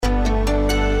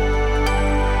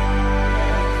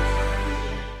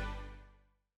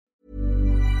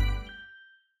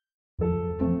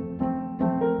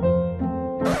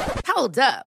Hold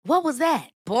up. What was that?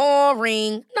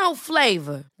 Boring. No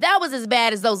flavor. That was as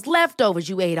bad as those leftovers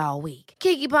you ate all week.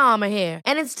 Keke Palmer here.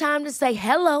 And it's time to say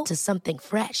hello to something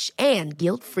fresh and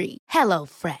guilt-free. Hello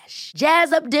Fresh.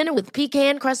 Jazz up dinner with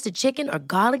pecan-crusted chicken or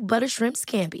garlic butter shrimp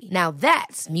scampi. Now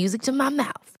that's music to my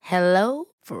mouth. Hello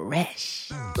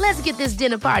Fresh. Let's get this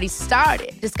dinner party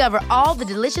started. Discover all the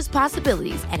delicious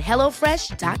possibilities at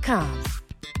hellofresh.com.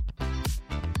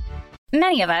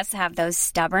 Many of us have those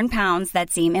stubborn pounds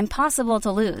that seem impossible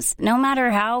to lose, no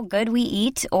matter how good we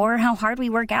eat or how hard we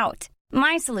work out.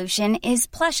 My solution is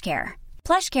PlushCare.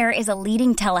 PlushCare is a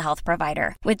leading telehealth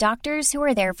provider with doctors who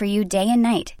are there for you day and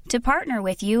night to partner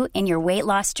with you in your weight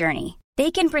loss journey. They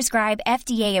can prescribe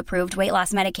FDA-approved weight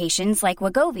loss medications like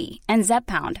Wegovy and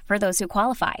Zepbound for those who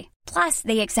qualify. Plus,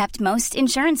 they accept most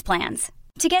insurance plans.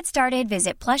 To get started,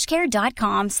 visit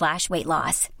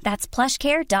plushcare.com/weightloss. That's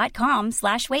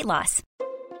plushcare.com/weightloss.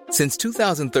 Since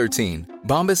 2013,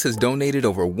 Bombas has donated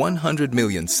over 100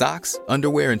 million socks,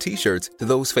 underwear, and T-shirts to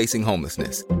those facing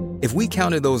homelessness. If we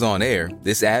counted those on air,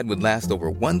 this ad would last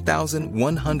over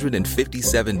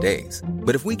 1,157 days.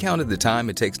 But if we counted the time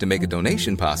it takes to make a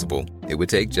donation possible, it would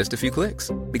take just a few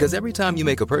clicks. Because every time you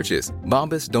make a purchase,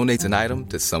 Bombas donates an item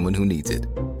to someone who needs it.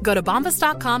 Go to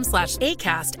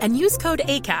bombas.com/ACAST and use code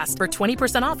ACAST for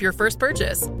 20% off your first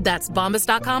purchase. That's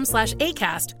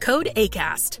bombas.com/ACAST, code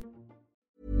ACAST.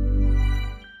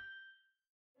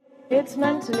 It's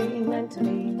mentally yours.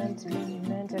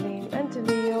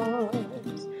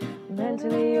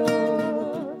 Mentally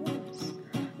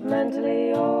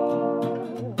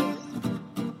yours.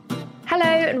 Hello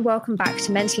and welcome back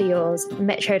to Mentally Yours,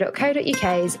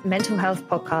 metro.co.uk's mental health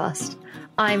podcast.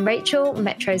 I'm Rachel,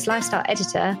 Metro's lifestyle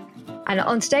editor, and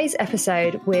on today's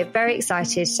episode, we're very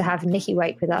excited to have Nikki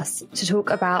Wake with us to talk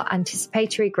about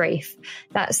anticipatory grief.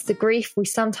 That's the grief we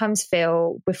sometimes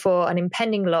feel before an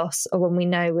impending loss or when we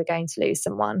know we're going to lose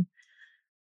someone.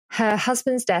 Her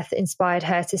husband's death inspired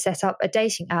her to set up a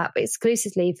dating app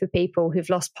exclusively for people who've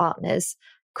lost partners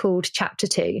called Chapter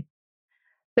 2.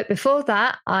 But before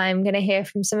that, I'm going to hear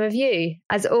from some of you.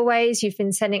 As always, you've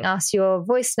been sending us your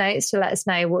voice notes to let us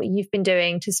know what you've been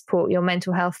doing to support your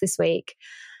mental health this week.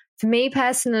 For me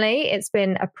personally, it's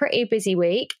been a pretty busy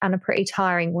week and a pretty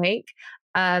tiring week.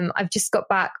 I've just got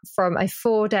back from a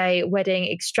 4-day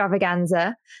wedding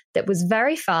extravaganza that was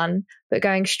very fun, but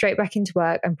going straight back into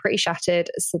work, I'm pretty shattered.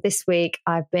 So this week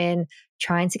I've been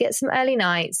trying to get some early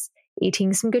nights,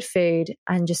 eating some good food,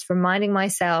 and just reminding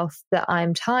myself that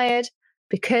I'm tired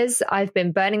because I've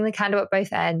been burning the candle at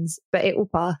both ends, but it will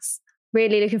pass.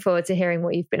 Really looking forward to hearing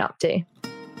what you've been up to.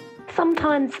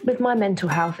 Sometimes with my mental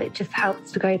health, it just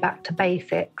helps to go back to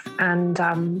basics and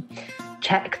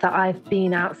check that I've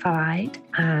been outside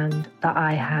and that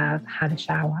I have had a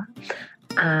shower.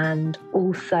 And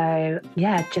also,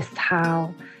 just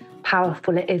how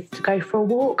powerful it is to go for a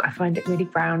walk. I find it really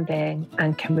grounding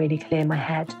and can really clear my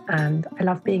head. And I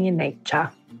love being in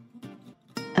nature.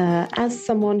 As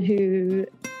someone who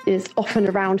is often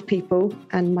around people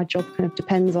and my job kind of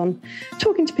depends on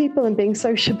talking to people and being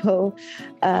sociable,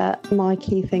 my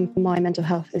key thing for my mental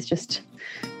health is just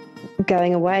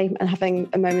going away and having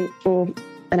a moment for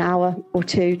an hour or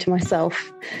two to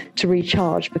myself to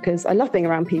recharge, because I love being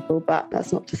around people, but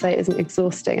that's not to say it isn't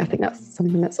exhausting. I think that's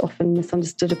something that's often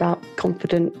misunderstood about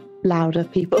confident, louder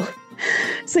people.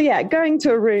 So going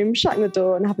to a room, shutting the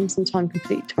door and having some time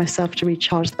complete to myself to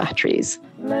recharge the batteries.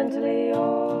 Mentally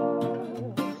yours.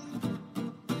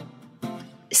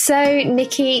 So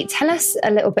Nikki, tell us a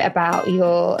little bit about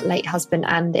your late husband,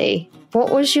 Andy.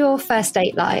 What was your first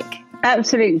date like?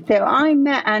 Absolutely. So I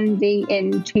met Andy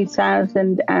in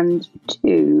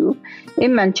 2002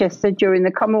 in Manchester during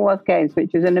the Commonwealth Games,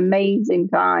 which was an amazing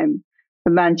time for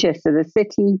Manchester. The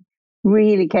city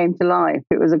really came to life.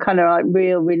 It was a kind of like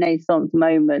real Renaissance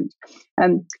moment.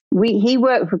 He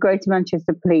worked for Greater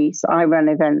Manchester Police. I ran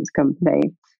events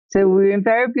company. So we were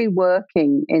invariably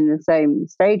working in the same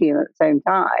stadium at the same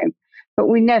time, but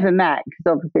we never met because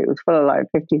obviously it was full of like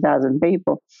 50,000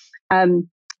 people.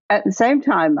 At the same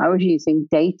time, I was using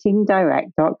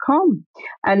datingdirect.com.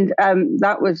 And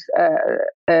that was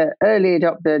early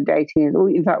adopter dating.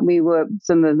 In fact, we were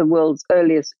some of the world's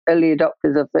early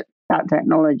adopters of that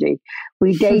technology.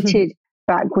 We dated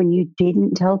back when you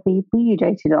didn't tell people you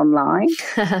dated online.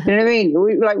 You know what I mean?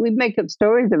 We'd make up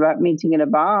stories about meeting in a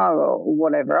bar or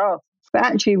whatever else. But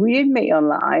actually, we did meet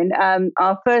online.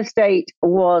 Our first date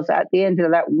was at the end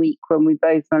of that week when we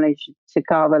both managed to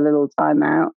carve a little time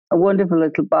out. A wonderful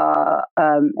little bar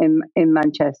in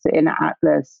Manchester, in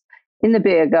Atlas, in the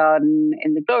beer garden,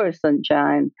 in the glorious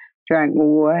sunshine. Drank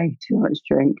way too much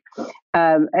drink.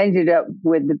 Ended up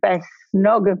with the best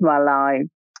snog of my life.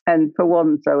 And for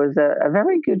once, I was a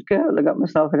very good girl. I got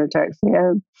myself in a taxi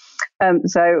home.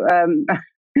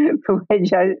 For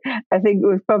which I think it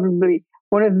was probably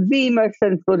one of the most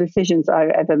sensible decisions I've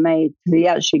ever made, because he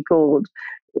actually called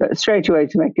straight away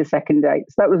to make a second date.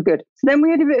 So that was good. So then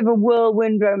we had a bit of a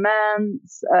whirlwind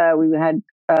romance. We had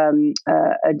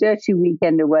a dirty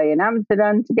weekend away in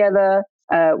Amsterdam together.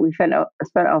 We spent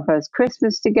our first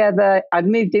Christmas together. I'd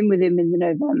moved in with him in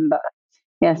November.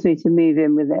 He asked me to move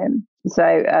in with him. So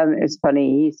it was funny.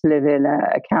 He used to live in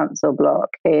a council block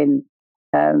in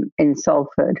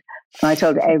Salford. And I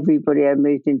told everybody I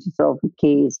moved into Salford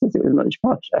Quays because it was much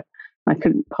posher. I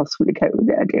couldn't possibly cope with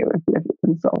the idea of living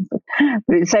in Salford.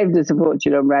 But it saved us a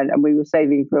fortune on rent, and we were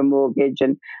saving for a mortgage.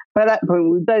 And by that point,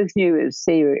 we both knew it was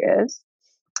serious.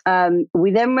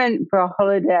 We then went for a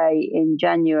holiday in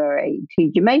January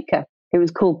to Jamaica. It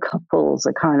was called Couples,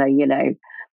 a kind of,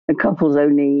 the couples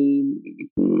only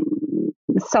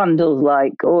sandals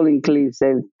like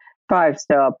all-inclusive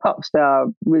 5-star pop star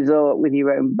resort with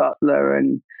your own butler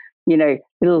and,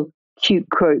 little cute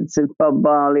quotes of Bob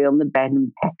Marley on the bed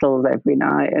and petals every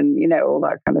night and, all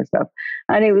that kind of stuff.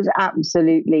 And it was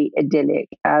absolutely idyllic.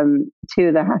 2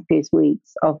 of the happiest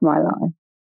weeks of my life.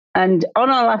 And on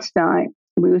our last night,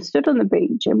 we were stood on the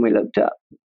beach and we looked up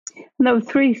and there were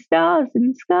 3 stars in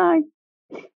the sky.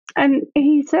 And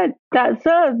he said, "That's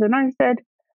us." And I said,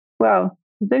 "Well,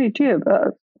 there's only 2 of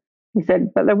us." He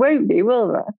said, "But there won't be, will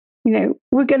there?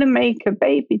 We're going to make a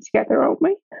baby together, aren't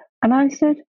we?" And I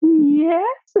said,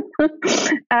 "Yes."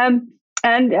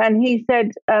 And he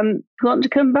said, "You want to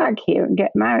come back here and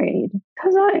get married?"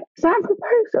 Because it's our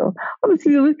proposal.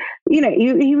 Obviously,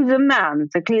 he was a man,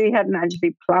 so clearly he hadn't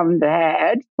actually planned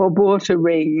ahead or bought a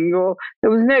ring, or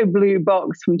there was no blue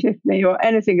box from Tiffany or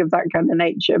anything of that kind of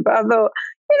nature. But I thought,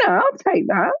 I'll take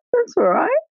that. That's all right.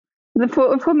 The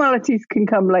formalities can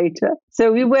come later.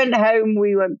 So we went home.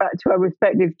 We went back to our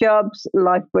respective jobs.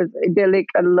 Life was idyllic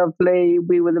and lovely.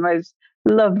 We were the most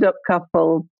loved up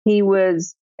couple. He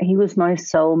was my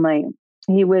soulmate.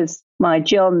 He was my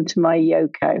John to my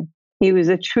Yoko. He was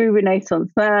a true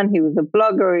Renaissance man. He was a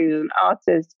blogger. He was an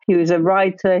artist. He was a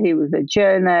writer. He was a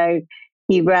journo.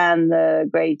 He ran the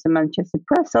Greater Manchester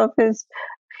Press Office.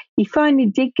 He finally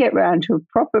did get round to a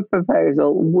proper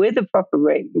proposal with a proper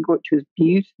ring, which was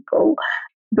beautiful.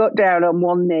 Got down on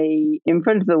one knee in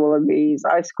front of the Wallabies.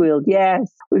 I squealed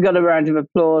yes. We got a round of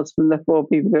applause from the 4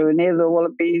 people who were near the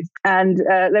Wallabies, and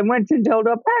then went and told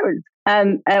our parents.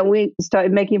 And we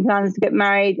started making plans to get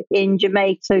married in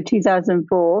Jamaica. So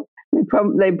 2004,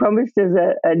 they promised us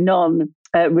a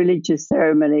non-religious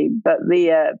ceremony, but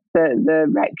the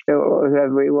rector or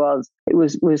whoever he was, it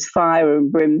was fire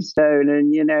and brimstone,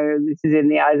 and this is in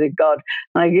the eyes of God.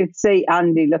 And I could see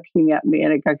Andy looking at me,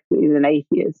 and he's an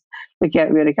atheist, looking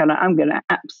at me and kind of, I'm going to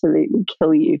absolutely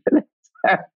kill you for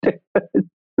this.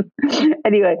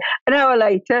 Anyway, an hour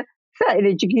later, sat in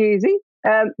a jacuzzi,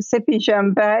 sipping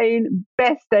champagne,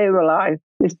 best day of my life.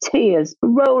 There's tears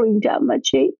rolling down my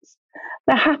cheeks.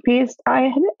 The happiest I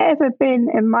had ever been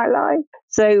in my life.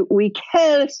 So we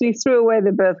carelessly threw away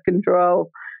the birth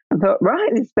control and thought,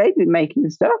 right, this baby making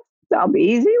stuff, that'll be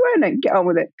easy, won't it? Get on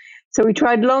with it. So we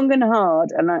tried long and hard,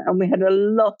 and we had a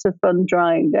lot of fun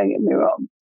trying, don't get me wrong.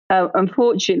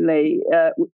 Unfortunately,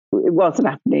 it wasn't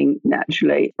happening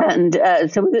naturally. And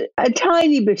so with a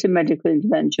tiny bit of medical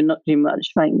intervention, not too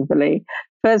much, thankfully.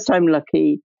 First time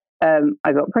lucky,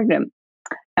 I got pregnant.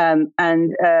 And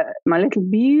my little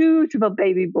beautiful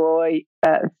baby boy,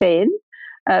 Finn,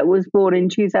 was born in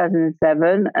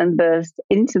 2007 and burst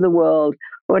into the world.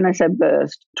 When I said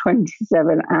burst,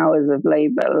 27 hours of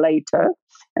labour later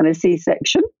and a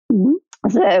C-section. Mm-hmm.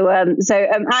 So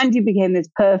Andy became this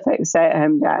perfect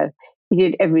stay-at-home dad. He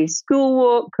did every school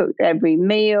walk, cooked every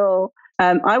meal.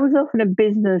 I was off on a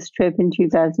business trip in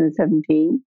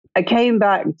 2017. I came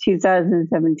back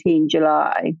 2017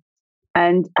 July.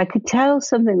 And I could tell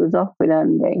something was off with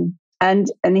Andy.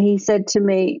 And he said to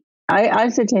me, I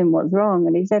said to him, "What's wrong?"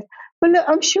 And he said, "Well, look,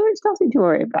 I'm sure it's nothing to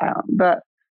worry about, but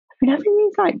I've been having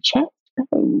these like chest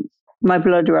pains." My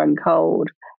blood ran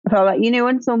cold. I felt like,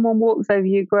 when someone walks over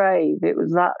your grave, it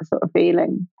was that sort of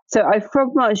feeling. So I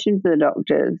frog marched into the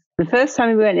doctors. The first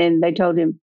time he went in, they told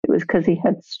him it was because he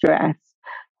had stress.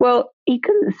 Well, he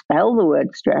couldn't spell the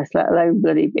word stress, let alone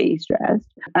bloody be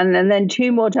stressed. And then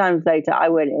 2 more times later, I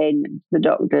went in to the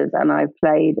doctors and I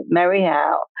played Merry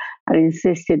Hal and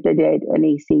insisted they did an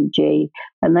ECG.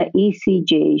 And the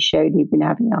ECG showed he'd been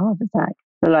having a heart attack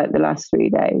for like the last 3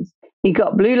 days. He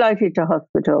got blue lighted to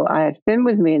hospital. I had Finn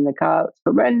with me in the car. It's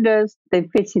horrendous. They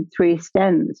fitted 3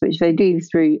 stents, which they do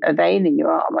through a vein in your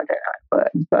arm. I don't know how it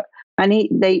works, but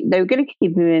they were going to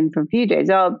keep him in for a few days,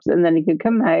 and then he could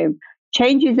come home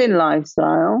changes in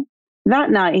lifestyle.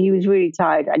 That night he was really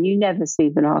tired, and you never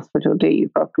sleep in a hospital, do you,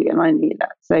 properly? And I knew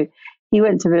that. So he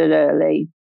went to bed early,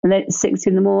 and then at 6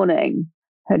 a.m,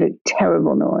 heard a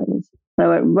terrible noise. And I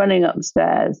went running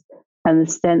upstairs, and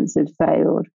the stents had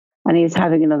failed, and he was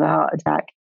having another heart attack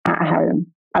at home.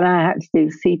 And I had to do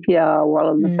CPR while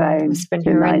on the phone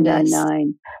to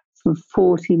 999 for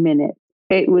 40 minutes.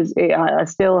 I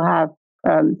still have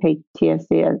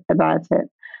PTSD about it.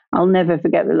 I'll never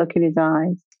forget the look in his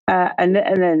eyes. And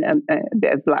then a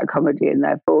bit of black comedy in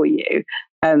there for you.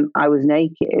 I was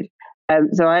naked.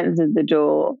 So I answered the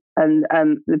door, and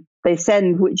they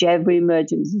send whichever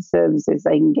emergency services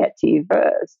they can get to you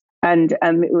first. And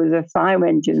it was a fire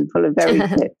engine full of very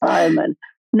fit firemen.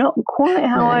 Not quite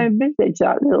how I envisaged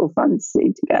that little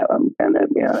fantasy to go. I'm going to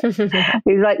be honest.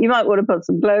 He's like, you might want to put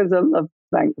some clothes on.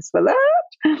 Thanks for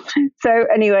that. So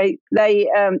anyway, they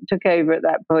took over at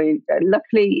that point.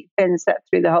 Luckily, Finn slept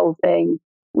through the whole thing.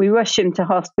 We rushed him to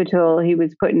hospital. He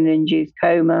was put in an induced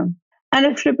coma. And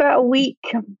after about a week,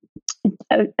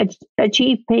 a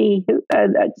GP,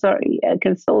 a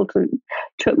consultant,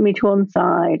 took me to one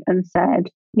side and said,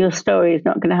 your story is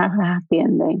not going to have a happy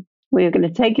ending. We are going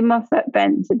to take him off that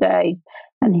vent today,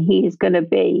 and he is going to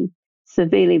be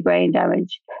severely brain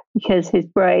damaged because his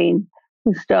brain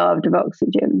was starved of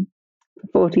oxygen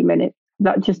for 40 minutes.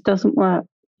 That just doesn't work.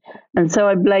 And so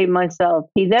I blame myself.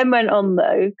 He then went on,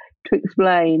 though, to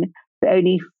explain that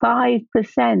only 5%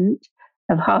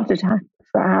 of heart attacks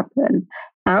that happen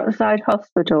outside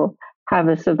hospital have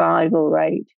a survival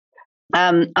rate.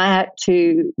 I had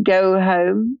to go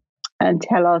home and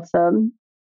tell our son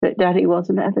that Daddy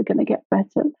wasn't ever going to get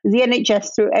better. The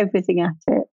NHS threw everything at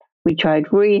it. We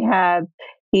tried rehab.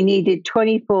 He needed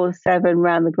 24/7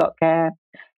 round-the-clock care.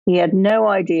 He had no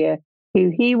idea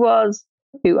who he was,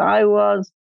 who I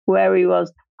was, where he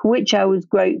was, for which I was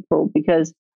grateful,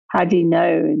 because had he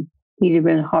known, he'd have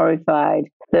been horrified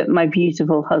that my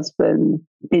beautiful husband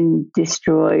been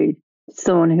destroyed,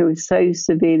 someone who was so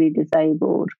severely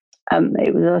disabled.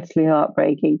 It was utterly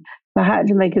heartbreaking. I had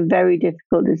to make a very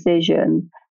difficult decision,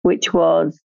 which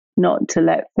was not to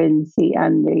let Finn see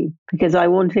Andy, because I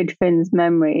wanted Finn's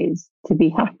memories to be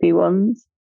happy ones.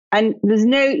 And there's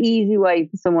no easy way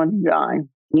for someone to die.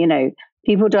 You know,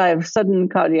 people die of sudden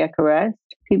cardiac arrest.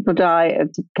 People die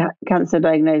of cancer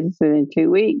diagnosis within 2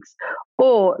 weeks.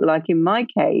 Or, like in my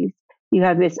case, you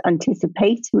have this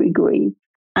anticipatory grief.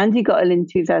 Andy got ill in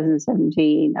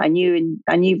 2017. I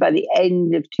knew by the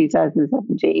end of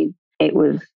 2017 it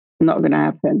was not going to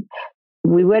happen.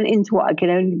 We went into what I can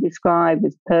only describe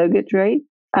as purgatory.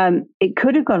 It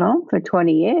could have gone on for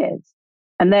 20 years.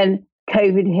 And then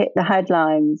COVID hit the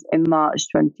headlines in March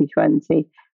 2020.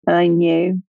 And I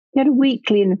knew he had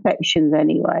weekly infections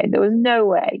anyway. There was no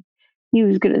way he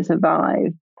was going to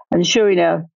survive. And sure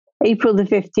enough, April the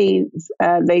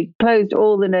 15th, they closed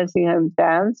all the nursing homes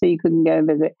down, so you couldn't go and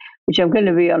visit, which I'm going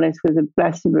to be honest was a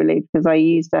blessed relief, because I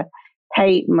used to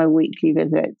hate my weekly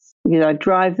visits because I'd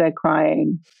drive there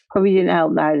crying. Probably didn't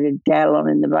help that I had Adele on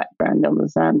in the background on the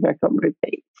soundtrack on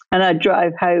repeat. And I'd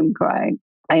drive home crying.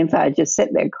 In fact, I'd just sit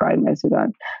there crying most of the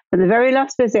time. But the very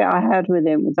last visit I had with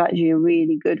him was actually a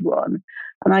really good one.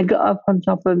 And I got up on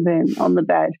top of him on the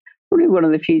bed, probably one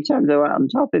of the few times I went on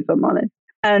top, if I'm honest,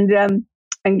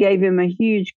 and gave him a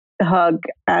huge hug.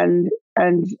 And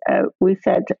we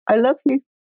said, I love you.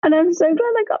 And I'm so glad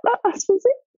I got that last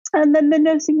visit. And then the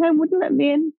nursing home wouldn't let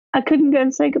me in. I couldn't go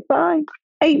and say goodbye.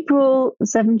 April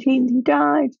 17th, he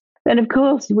died. Then, of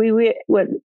course, we were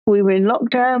in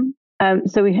lockdown.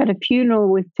 So we had a funeral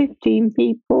with 15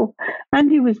 people. And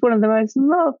he was one of the most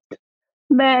loved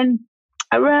men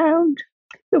around.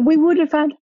 But we would have had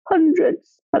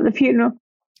hundreds at the funeral.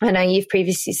 I know you've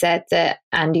previously said that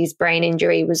Andy's brain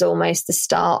injury was almost the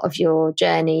start of your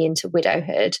journey into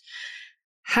widowhood.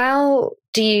 How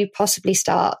do you possibly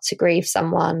start to grieve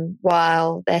someone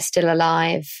while they're still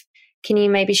alive? Can you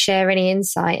maybe share any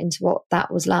insight into what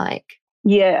that was like?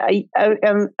 Yeah, you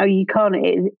can't.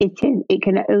 It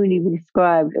can only be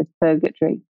described as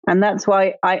purgatory, and that's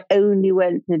why I only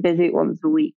went to visit once a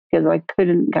week, because I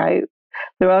couldn't cope.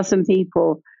 There are some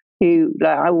people who,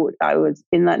 like I was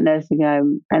in that nursing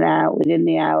home and out within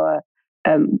the hour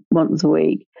once a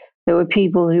week. There were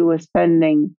people who were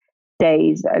spending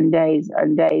days and days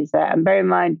and days there. And bear in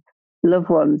mind, loved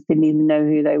ones didn't even know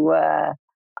who they were.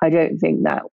 I don't think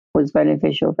that was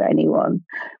beneficial for anyone.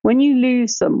 When you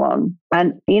lose someone,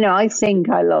 and, I think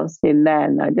I lost him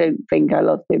then. I don't think I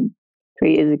lost him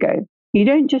 3 years ago. You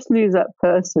don't just lose that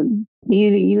person.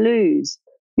 You lose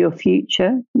your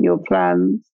future, your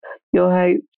plans, your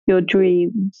hope, your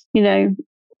dreams,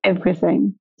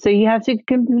 everything. So you have to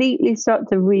completely start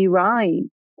to rewrite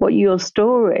what your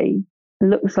story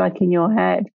looks like in your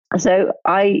head. So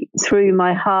I threw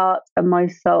my heart and my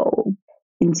soul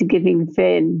into giving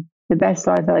Finn the best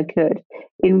life I could.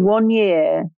 In 1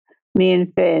 year, me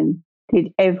and Finn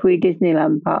did every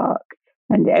Disneyland park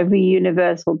and every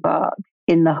Universal park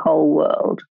in the whole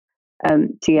world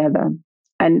together.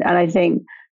 And I think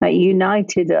that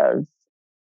united us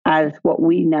as what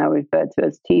we now refer to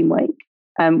as Teamwork.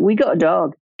 We got a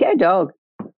dog. Get a dog.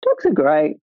 Dogs are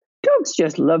great. Dogs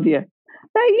just love you.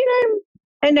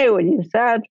 I know when you're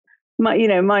sad.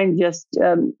 Mine just,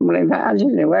 well, in fact, I just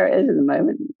don't know where it is at the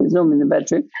moment. It's normally in the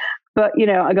bedroom. But,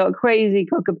 I got a crazy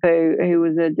cockapoo who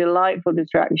was a delightful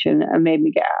distraction and made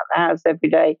me get out of the house every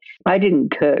day. I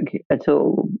didn't cook at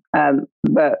all,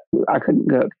 but I couldn't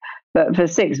cook. But for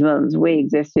 6 months, we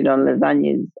existed on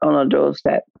lasagnas on our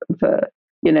doorstep for,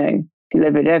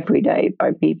 delivered every day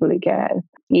by people who cared,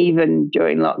 even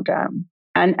during lockdown.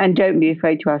 And don't be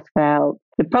afraid to ask for help.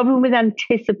 The problem with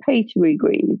anticipatory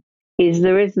grief is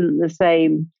there isn't the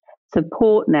same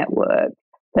support network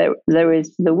that there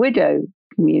is for the widow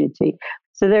community.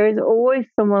 So there is always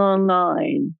someone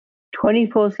online,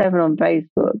 24/7 on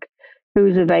Facebook,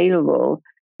 who's available,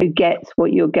 who gets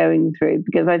what you're going through.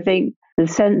 Because I think the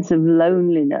sense of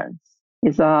loneliness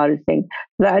is the hardest thing.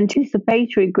 The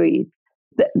anticipatory grief,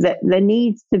 that there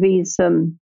needs to be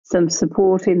some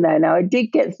support in there. Now, I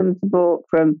did get some support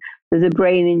from, there's a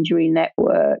brain injury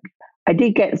network. I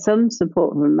did get some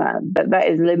support from that, but that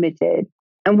is limited.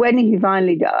 And when he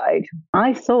finally died,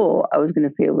 I thought I was going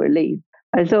to feel relief.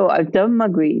 I thought I've done my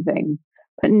grieving,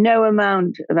 but no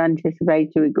amount of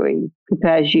anticipatory grief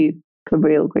prepares you for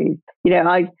real grief.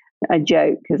 I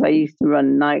joke because I used to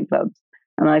run nightclubs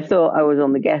and I thought I was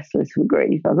on the guest list for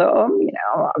grief. I thought,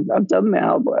 I've done my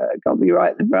hard work. I'll be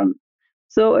right at the front.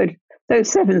 Sorted. Those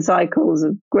 7 cycles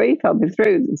of grief, I'll be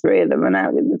through the 3 of them and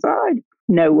out the other side.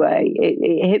 No way.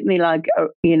 It hit me like,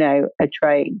 a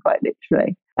train, quite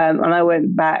literally. And I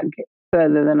went back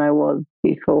further than I was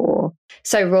before.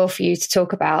 So raw for you to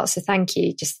talk about. So thank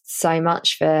you just so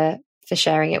much for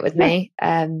sharing it with me.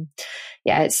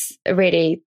 It's a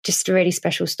really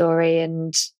special story,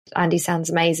 and Andy sounds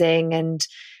amazing, and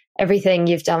everything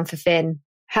you've done for Finn.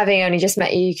 Having only just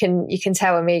met you, you can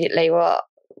tell immediately what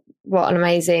an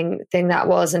amazing thing that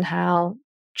was, and how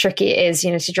tricky it is,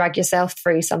 to drag yourself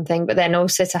through something, but then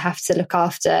also to have to look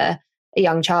after a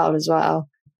young child as well.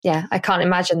 Yeah, I can't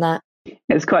imagine that.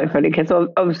 It's quite funny because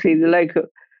obviously the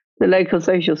local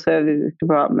social services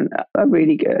department are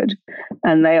really good,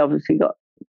 and they obviously got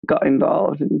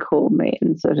involved and called me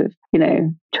and sort of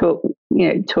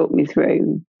talk me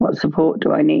through what support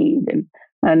do I need,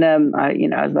 and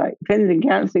I was like, Finn's in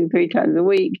counselling 3 times a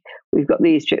week. We've got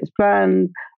these trips planned.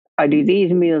 I do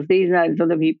these meals these nights.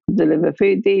 Other people deliver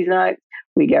food these nights.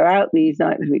 We go out these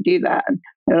nights. We do that. And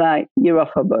they're like, you're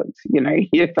off our books.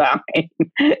 You're fine.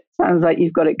 Sounds like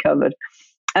you've got it covered.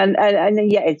 And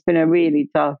yeah, it's been a really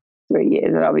tough 3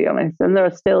 years, I'll be honest. And there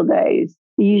are still days.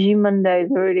 Usually Mondays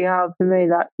are really hard for me.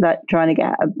 That trying to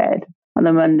get out of bed on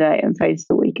a Monday and face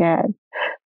the week ahead.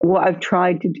 What I've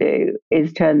tried to do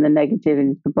is turn the negative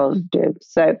into positive.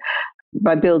 So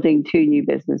by building 2 new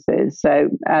businesses. So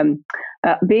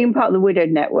being part of the Widow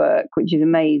Network, which is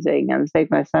amazing, and Save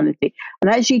My Sanity,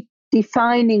 and actually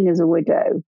defining as a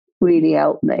widow really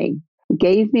helped me. It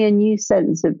gave me a new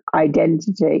sense of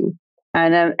identity.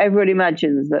 And everyone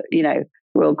imagines that,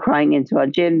 we're all crying into our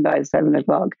gin by 7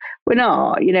 o'clock. We're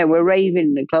not, we're raving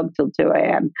in the club till 2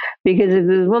 a.m. Because if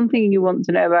there's one thing you want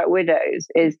to know about widows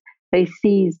is they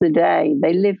seize the day.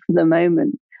 They live for the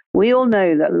moment. We all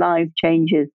know that life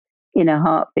changes in a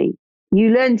heartbeat.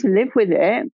 You learn to live with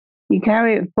it, you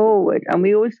carry it forward. And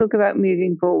we always talk about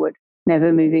moving forward,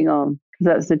 never moving on,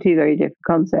 because that's the 2 very different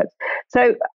concepts.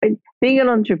 So being an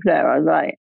entrepreneur, I was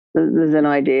like, there's an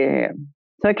idea here.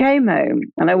 So I came home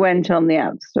and I went on the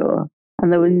App Store,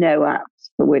 and there were no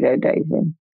apps for widow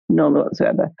dating, none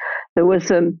whatsoever. There were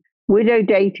some widow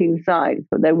dating sites,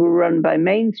 but they were run by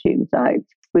mainstream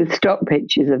sites with stock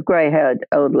pictures of grey-haired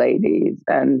old ladies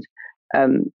and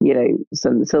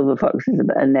some silver foxes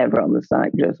that are never on the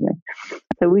site, trust me.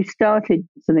 So we started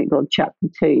something called Chapter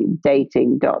 2,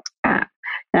 dating.app.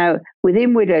 Now,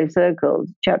 within widow circles,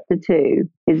 Chapter 2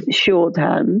 is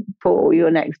shorthand for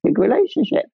your next big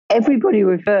relationship. Everybody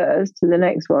refers to the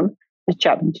next one as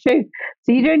Chapter 2.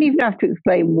 So you don't even have to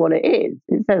explain what it is.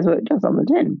 It says what it does on the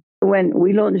tin. When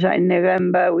we launched that in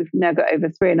November, we've now got over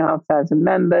 3,500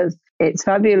 members. It's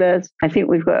fabulous. I think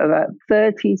we've got about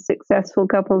 30 successful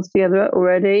couples together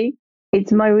already.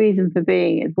 It's my reason for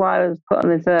being. It's why I was put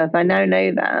on this earth. I now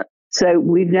know that. So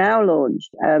we've now launched,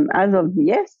 as of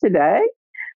yesterday,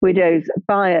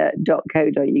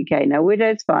 widowsfire.co.uk. Now,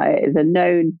 Widows Fire is a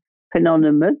known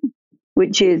phenomenon,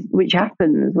 which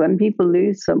happens when people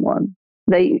lose someone.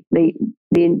 The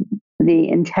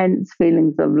intense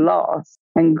feelings of loss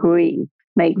and grief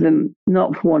make them,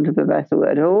 not for want of a better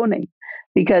word, horny,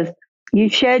 because you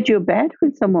shared your bed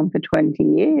with someone for 20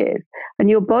 years and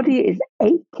your body is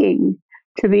aching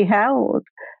to be held.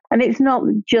 And it's not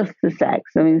just the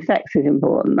sex. I mean, sex is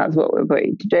important. That's what we're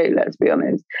bred to do, let's be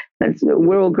honest.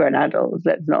 We're all grown adults.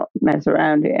 Let's not mess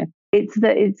around here. It's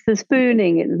the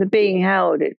spooning, it's the being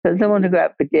held, it's the someone to go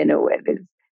out for dinner with, it's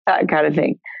that kind of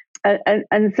thing.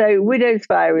 And so Widow's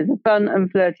Fire is a fun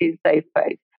and flirty and safe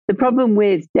place. The problem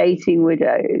with dating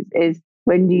widows is,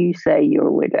 when do you say you're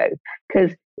a widow?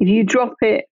 Because if you drop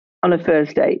it on a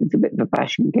first date, it's a bit of a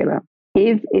passion killer.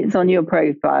 If it's on your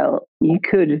profile, you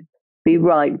could be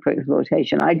ripe for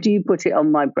exploitation. I do put it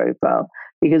on my profile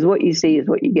because what you see is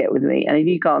what you get with me. And if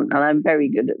you can't, and I'm very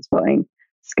good at spotting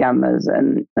scammers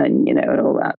and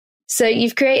all that. So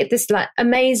you've created this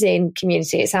amazing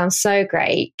community. It sounds so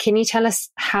great. Can you tell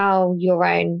us how your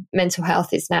own mental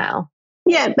health is now?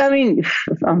 Yeah, I mean,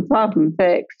 I'm far from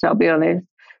fixed, I'll be honest.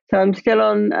 So I'm still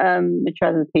on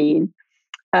metrazapine.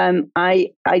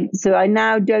 I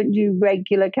now don't do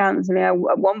regular counselling. At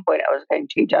one point, I was going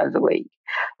 2 times a week.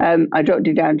 I dropped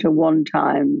it down to 1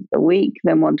 time a week,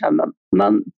 then 1 time a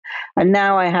month, and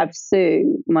now I have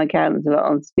Sue, my counsellor,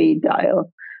 on speed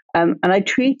dial. And I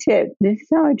treat it. This is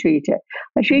how I treat it.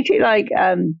 I treat it like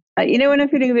when I'm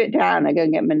feeling a bit down, I go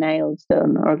and get my nails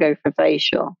done, or I go for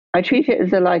facial. I treat it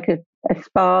as a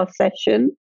spa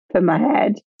session for my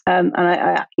head. And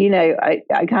I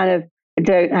kind of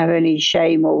don't have any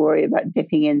shame or worry about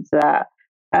dipping into that.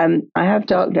 I have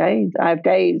dark days. I have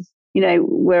days,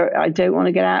 where I don't want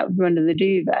to get out from under the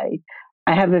duvet.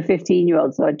 I have a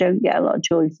 15-year-old, so I don't get a lot of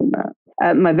choice in that.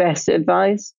 My best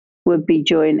advice would be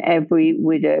join every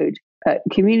widowed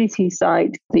community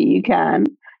site that you can.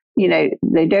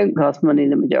 They don't cost money,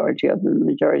 the majority of them. The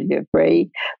majority are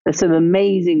free. There's some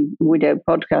amazing widow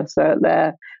podcasts out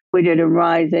there. Widowed and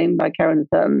Rising by Karen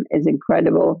Sutton is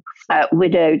incredible.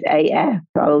 Widowed AF,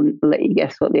 I'll let you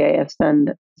guess what the AF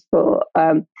stands for,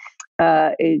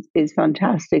 is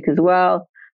fantastic as well.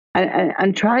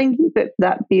 And try and keep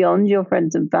that beyond your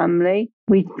friends and family.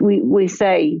 We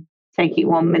say, take it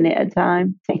 1 minute at a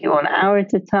time, take it 1 hour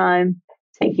at a time,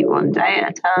 take it 1 day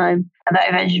at a time, and that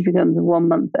eventually becomes 1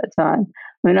 month at a time.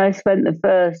 I mean, I spent the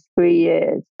first 3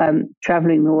 years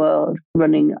traveling the world,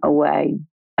 running away.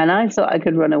 And I thought I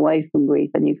could run away from grief,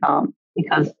 and you can't,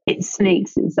 because it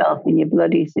sneaks itself in your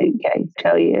bloody suitcase,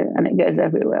 tell you, and it goes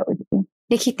everywhere with you.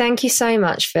 Nikki, thank you so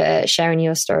much for sharing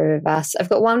your story with us. I've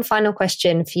got one final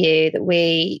question for you that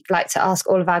we like to ask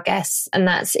all of our guests, and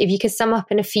that's, if you could sum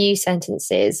up in a few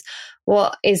sentences,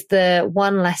 what is the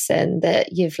one lesson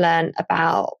that you've learned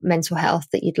about mental health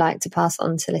that you'd like to pass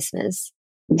on to listeners?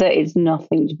 There is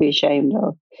nothing to be ashamed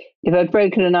of. If I'd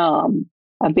broken an arm,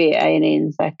 I'd be at A&E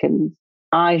in seconds.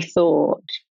 I thought,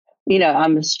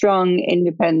 I'm a strong,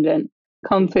 independent,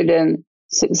 confident,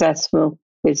 successful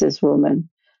businesswoman.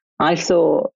 I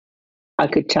thought I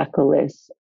could tackle this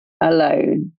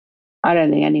alone. I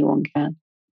don't think anyone can.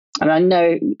 And I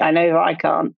know I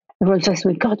can't. Everyone says to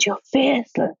me, God, you're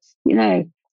fearless.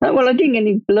 Well, I didn't get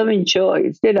any blooming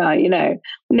choice, did I? I've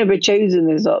never chosen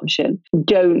this option.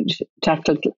 Don't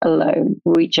tackle it alone.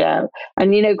 Reach out.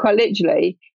 And, quite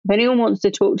literally, if anyone wants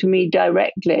to talk to me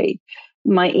directly,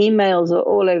 my emails are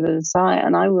all over the site,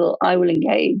 and I will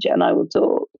engage, and I will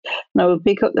talk, and I will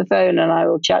pick up the phone, and I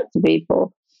will chat to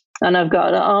people. And I've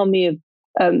got an army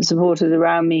of supporters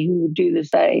around me who would do the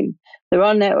same. There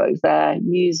are networks there.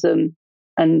 Use them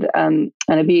and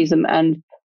abuse them.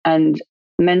 And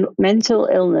mental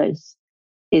illness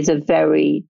is a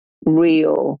very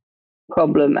real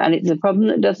problem, and it's a problem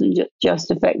that doesn't just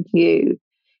affect you.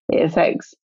 It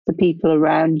affects the people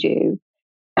around you,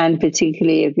 and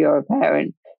particularly if you're a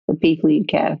parent, the people you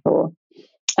care for.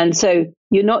 And so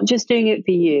you're not just doing it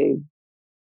for you,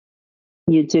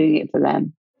 you're doing it for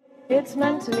them. It's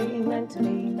mentally yours,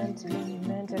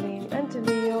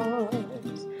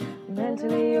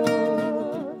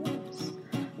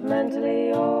 mentally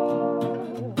yours.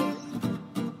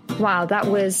 Wow, that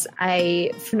was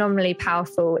a phenomenally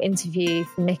powerful interview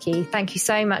from Nikki. Thank you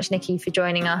so much, Nikki, for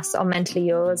joining us on Mentally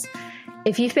Yours.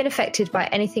 If you've been affected by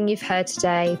anything you've heard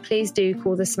today, please do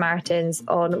call the Samaritans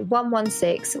on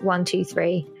 116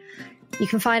 123. You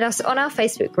can find us on our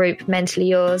Facebook group, Mentally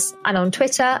Yours, and on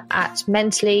Twitter at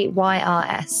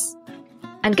MentallyYRS.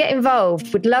 And get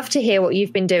involved. We'd love to hear what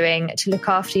you've been doing to look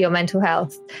after your mental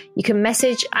health. You can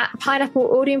message at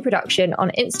Pineapple Audio Production on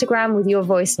Instagram with your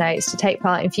voice notes to take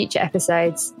part in future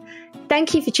episodes.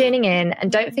 Thank you for tuning in,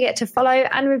 and don't forget to follow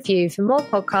and review for more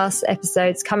podcast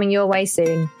episodes coming your way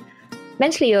soon.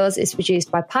 Mentally Yours is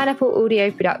produced by Pineapple Audio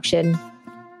Production.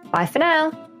 Bye for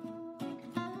now.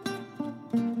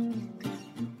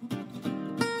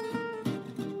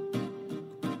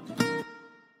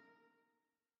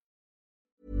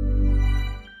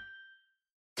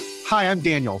 Hi, I'm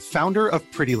Daniel, founder of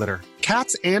Pretty Litter.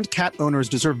 Cats and cat owners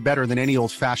deserve better than any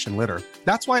old-fashioned litter.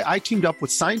 That's why I teamed up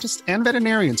with scientists and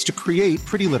veterinarians to create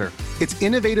Pretty Litter. Its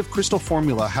innovative crystal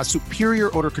formula has superior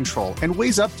odor control and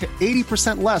weighs up to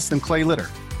 80% less than clay litter.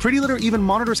 Pretty Litter even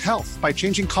monitors health by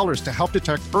changing colors to help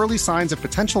detect early signs of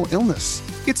potential illness.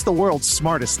 It's the world's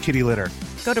smartest kitty litter.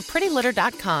 Go to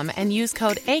prettylitter.com and use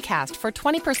code ACAST for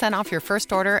 20% off your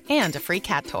first order and a free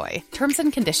cat toy. Terms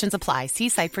and conditions apply. See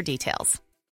site for details.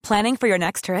 Planning for your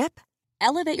next trip?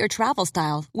 Elevate your travel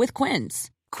style with Quince.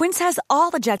 Quince has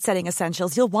all the jet-setting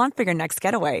essentials you'll want for your next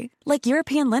getaway, like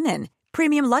European linen,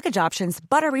 premium luggage options,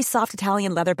 buttery soft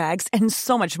Italian leather bags, and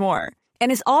so much more.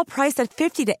 And is all priced at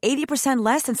 50 to 80%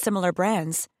 less than similar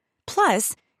brands.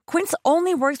 Plus, Quince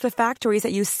only works with factories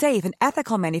that use safe and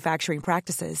ethical manufacturing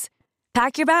practices.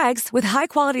 Pack your bags with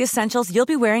high-quality essentials you'll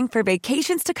be wearing for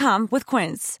vacations to come with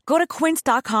Quince. Go to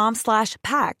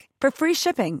quince.com/pack for free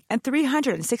shipping and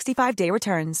 365-day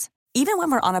returns. Even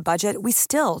when we're on a budget, we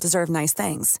still deserve nice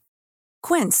things.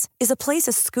 Quince is a place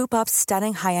to scoop up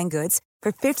stunning high-end goods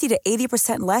for 50 to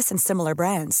 80% less than similar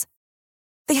brands.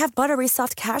 They have buttery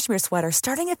soft cashmere sweaters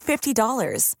starting at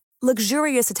 $50,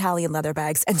 luxurious Italian leather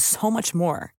bags, and so much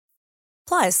more.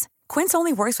 Plus, Quince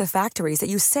only works with factories that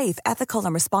use safe, ethical,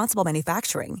 and responsible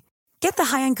manufacturing. Get the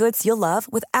high-end goods you'll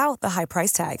love without the high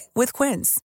price tag with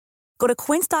Quince. Go to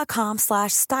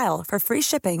quince.com/style for free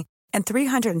shipping and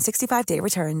 365-day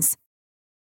returns.